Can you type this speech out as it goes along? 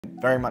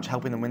very much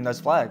helping them win those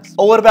flags.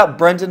 Or what about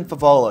Brendan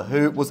Favola,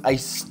 who was a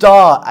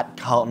star at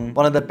Carlton,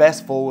 one of the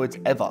best forwards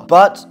ever.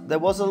 But there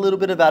was a little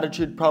bit of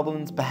attitude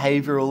problems,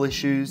 behavioural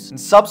issues, and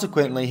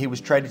subsequently he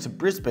was traded to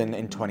Brisbane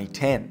in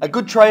 2010. A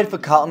good trade for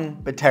Carlton,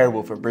 but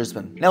terrible for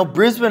Brisbane. Now,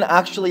 Brisbane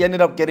actually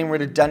ended up getting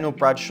rid of Daniel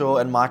Bradshaw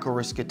and Michael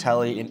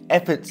Riscatelli in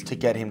efforts to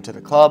get him to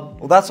the club.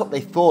 Well, that's what they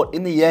thought.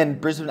 In the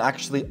end, Brisbane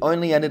actually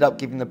only ended up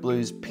giving the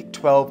Blues pick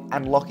 12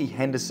 and Lockie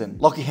Henderson.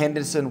 Lockie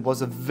Henderson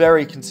was a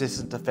very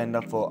consistent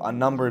defender for a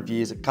number of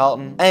years at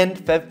Carlton, and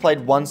Fev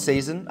played one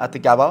season at the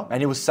Gabba,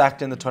 and he was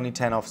sacked in the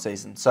 2010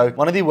 off-season. So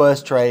one of the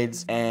worst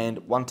trades, and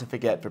one to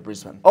forget for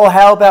Brisbane. Or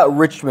how about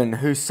Richmond,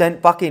 who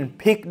sent fucking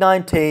pick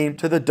 19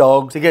 to the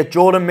Dogs to get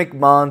Jordan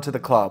McMahon to the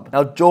club.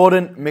 Now,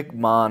 Jordan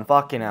McMahon,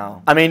 fucking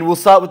hell. I mean, we'll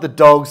start with the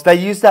Dogs. They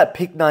used that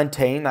pick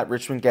 19 that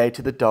Richmond gave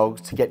to the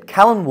Dogs to get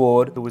Callan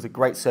Ward, who was a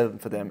great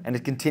servant for them, and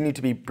has continued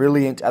to be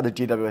brilliant at the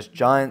GWS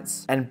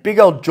Giants. And big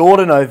old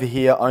Jordan over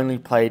here only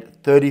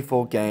played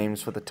 34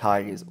 games for the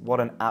Tigers. What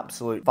an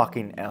absolute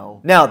fucking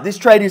L. Now, this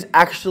trade is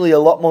actually a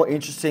lot more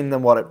interesting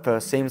than what it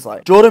first seems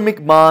like. Jordan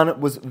McMahon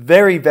was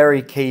very,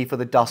 very key for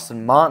the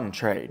Dustin Martin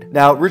trade.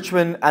 Now,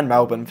 Richmond and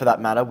Melbourne, for that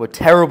matter, were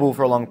terrible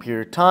for a long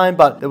period of time,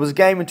 but there was a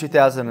game in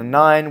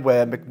 2009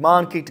 where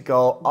McMahon kicked a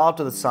goal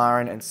after the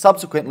siren, and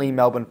subsequently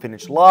Melbourne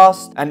finished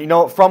last. And you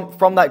know what,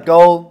 from that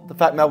goal, the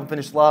fact Melbourne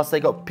finished last, they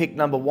got pick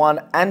number 1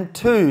 and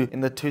 2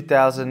 in the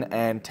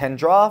 2010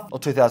 draft, or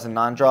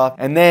 2009 draft.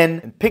 And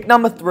then in pick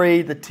number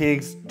 3, the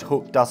Tigs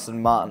took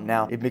Dustin Martin.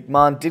 Now, if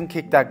McMahon didn't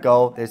kick that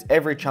goal, there's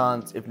every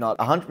chance, if not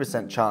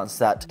 100% chance,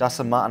 that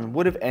Dustin Martin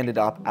would have ended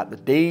up at the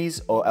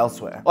D's or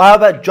elsewhere. Or how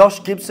about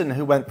Josh Gibson,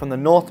 who went from the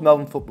North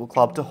Melbourne Football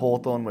Club to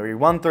Hawthorn, where he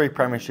won 3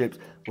 premierships,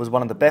 was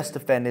one of the best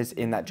defenders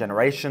in that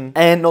generation,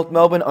 and North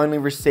Melbourne only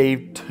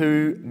received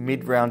 2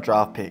 mid-round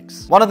draft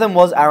picks. One of them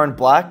was Aaron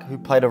Black, who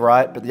played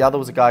alright, but the other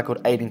was a guy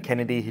called Aidan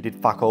Kennedy, who did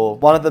fuck all.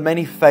 One of the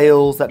many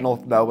fails that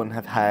North Melbourne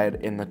have had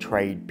in the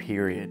trade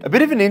period. A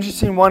bit of an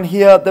interesting one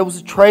here, there was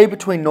a trade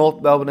between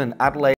North Melbourne and Adelaide